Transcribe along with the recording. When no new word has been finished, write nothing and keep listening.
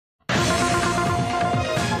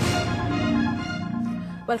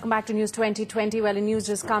Welcome back to News 2020. Well, in news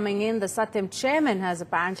just coming in, the Satyam chairman has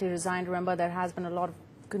apparently resigned. Remember, there has been a lot of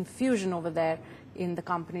confusion over there in the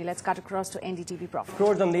company. Let's cut across to NDTV profit.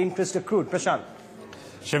 Crores on the interest accrued. Prashant.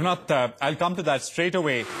 Shivnath, I'll come to that straight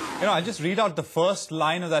away. I'll just read out the first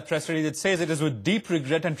line of that press release. It says, "It is with deep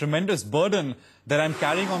regret and tremendous burden that I'm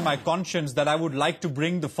carrying on my conscience that I would like to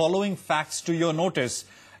bring the following facts to your notice."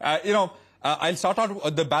 I'll start out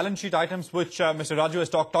with the balance sheet items which Mr. Raju has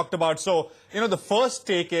talked about. So, the first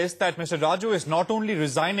take is that Mr. Raju is not only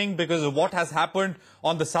resigning because of what has happened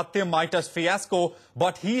on the Satyam Maytas fiasco,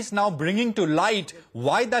 but he's now bringing to light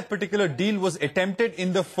why that particular deal was attempted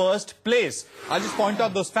in the first place. I'll just point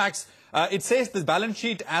out those facts. It says the balance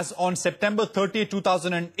sheet as on September 30,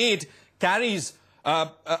 2008 carries,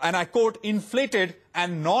 and I quote, inflated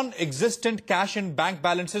and non-existent cash and bank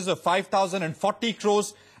balances of 5,040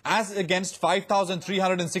 crores as against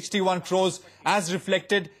 5,361 crores as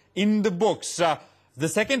reflected in the books. The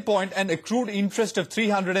second point, an accrued interest of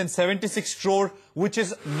 376 crore, which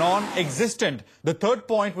is non-existent. The third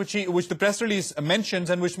point, which the press release mentions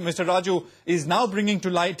and which Mr. Raju is now bringing to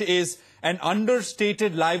light, is an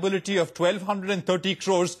understated liability of 1,230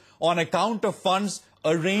 crores on account of funds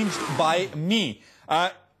arranged by me.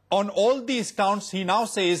 On all these counts, he now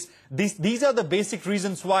says these are the basic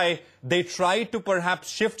reasons why they tried to perhaps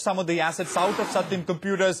shift some of the assets out of Satyam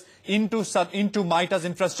Computers into Maytas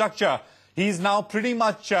infrastructure. He's now pretty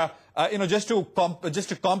much, just to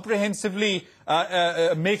comprehensively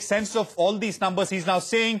make sense of all these numbers, he's now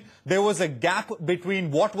saying there was a gap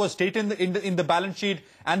between what was stated in the balance sheet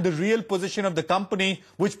and the real position of the company,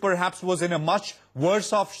 which perhaps was in a much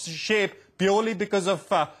worse off shape purely because of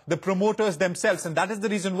the promoters themselves. And that is the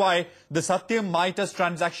reason why the Satyam Maytas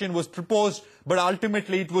transaction was proposed, but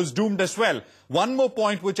ultimately it was doomed as well. One more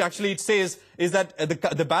point which actually it says is that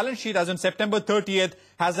the balance sheet as on September 30th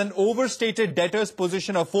has an overstated debtors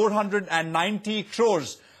position of 490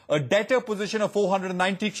 crores. A debtor position of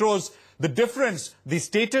 490 crores. The difference, the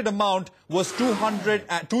stated amount was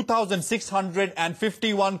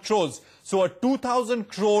 2,651 crores. So a 2,000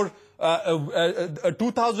 crore a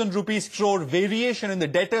 2,000 rupees crore variation in the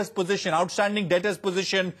debtors position, outstanding debtors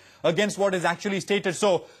position against what is actually stated.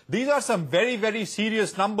 So these are some very, very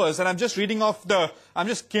serious numbers. And I'm just reading off I'm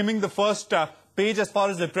just skimming the first page as far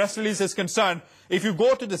as the press release is concerned. If you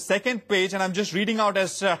go to the second page, and I'm just reading out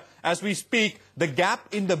as we speak, the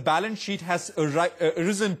gap in the balance sheet has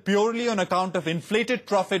arisen purely on account of inflated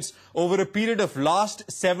profits over a period of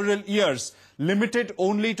last several years, limited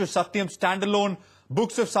only to Satyam standalone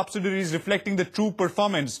books of subsidiaries reflecting the true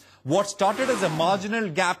performance. What started as a marginal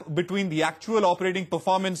gap between the actual operating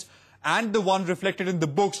performance and the one reflected in the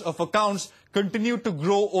books of accounts continued to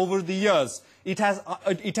grow over the years. It has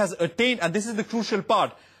attained, and this is the crucial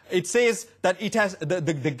part, it says that it has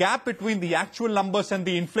the gap between the actual numbers and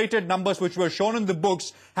the inflated numbers which were shown in the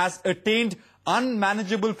books has attained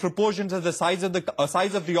unmanageable proportions as the size of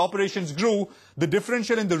the operations grew. The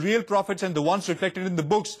differential in the real profits and the ones reflected in the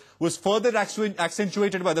books was further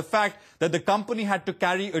accentuated by the fact that the company had to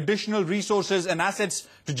carry additional resources and assets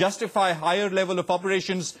to justify higher level of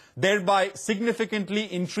operations, thereby significantly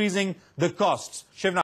increasing the costs. Shivnath.